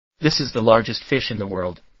This is the largest fish in the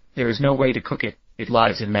world. There is no way to cook it. It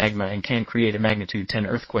lives in magma and can create a magnitude 10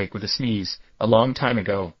 earthquake with a sneeze. A long time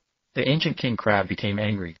ago, the ancient king crab became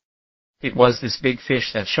angry. It was this big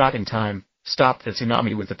fish that shot in time, stopped the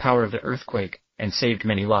tsunami with the power of the earthquake, and saved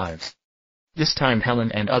many lives. This time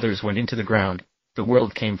Helen and others went into the ground. The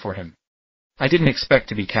world came for him. I didn't expect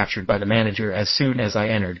to be captured by the manager as soon as I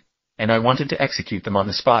entered, and I wanted to execute them on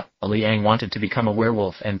the spot. Liang wanted to become a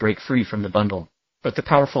werewolf and break free from the bundle, but the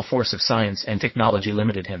powerful force of science and technology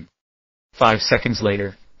limited him. 5 seconds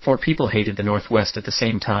later, 4 people hated the Northwest at the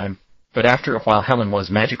same time, but after a while Helen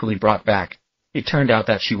was magically brought back. It turned out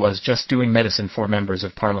that she was just doing medicine for members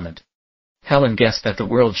of parliament. Helen guessed that the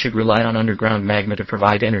world should rely on underground magma to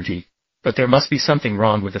provide energy, but there must be something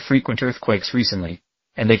wrong with the frequent earthquakes recently,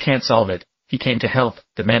 and they can't solve it. He came to help.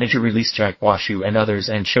 The manager released Jack Washu and others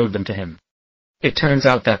and showed them to him. It turns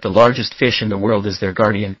out that the largest fish in the world is their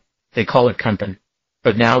guardian. They call it Kunpan.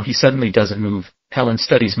 But now he suddenly doesn't move. Helen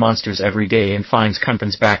studies monsters every day and finds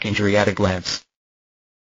Kunpan's back injury at a glance.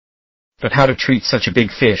 But how to treat such a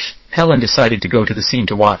big fish? Helen decided to go to the scene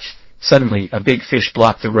to watch. Suddenly, a big fish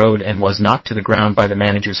blocked the road and was knocked to the ground by the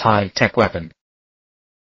manager's high-tech weapon.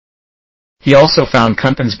 He also found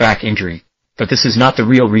Kunpan's back injury. But this is not the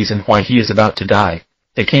real reason why he is about to die.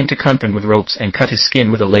 They came to Kunpan with ropes and cut his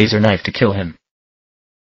skin with a laser knife to kill him.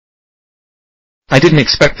 I didn't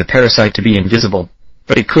expect the parasite to be invisible,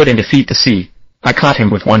 but it could and defeat the sea. I caught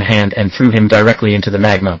him with one hand and threw him directly into the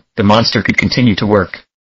magma. The monster could continue to work.